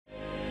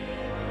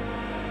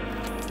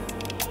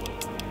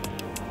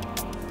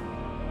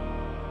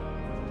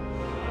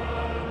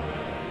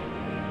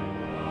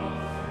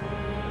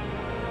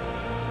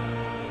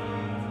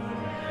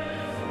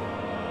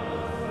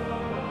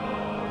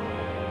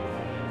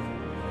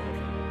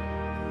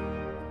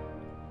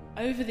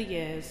Over the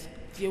years,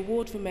 the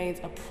award remains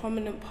a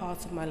prominent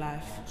part of my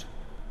life.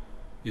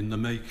 In the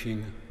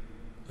making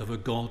of a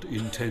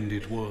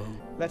God-intended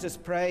world. Let us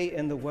pray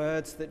in the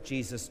words that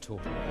Jesus taught.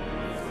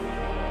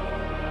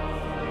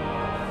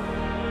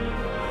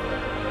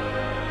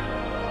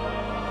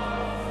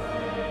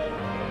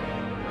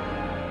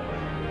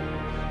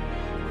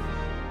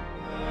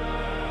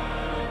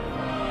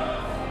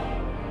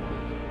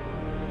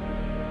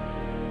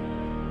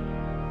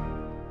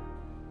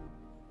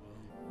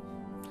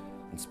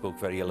 And spoke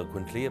very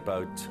eloquently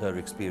about her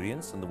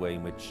experience and the way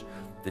in which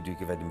the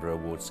Duke of Edinburgh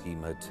Award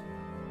scheme had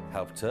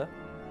helped her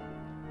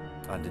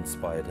and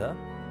inspired her.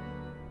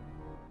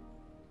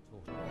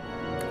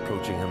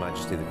 Approaching Her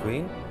Majesty the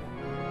Queen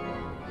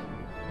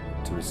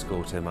to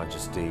escort Her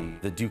Majesty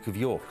the Duke of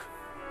York.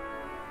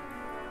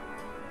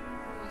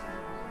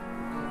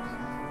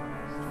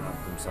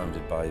 Anthem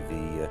sounded by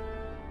the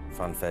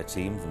fanfare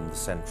team from the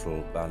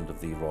central band of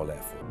the Royal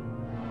Air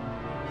Force.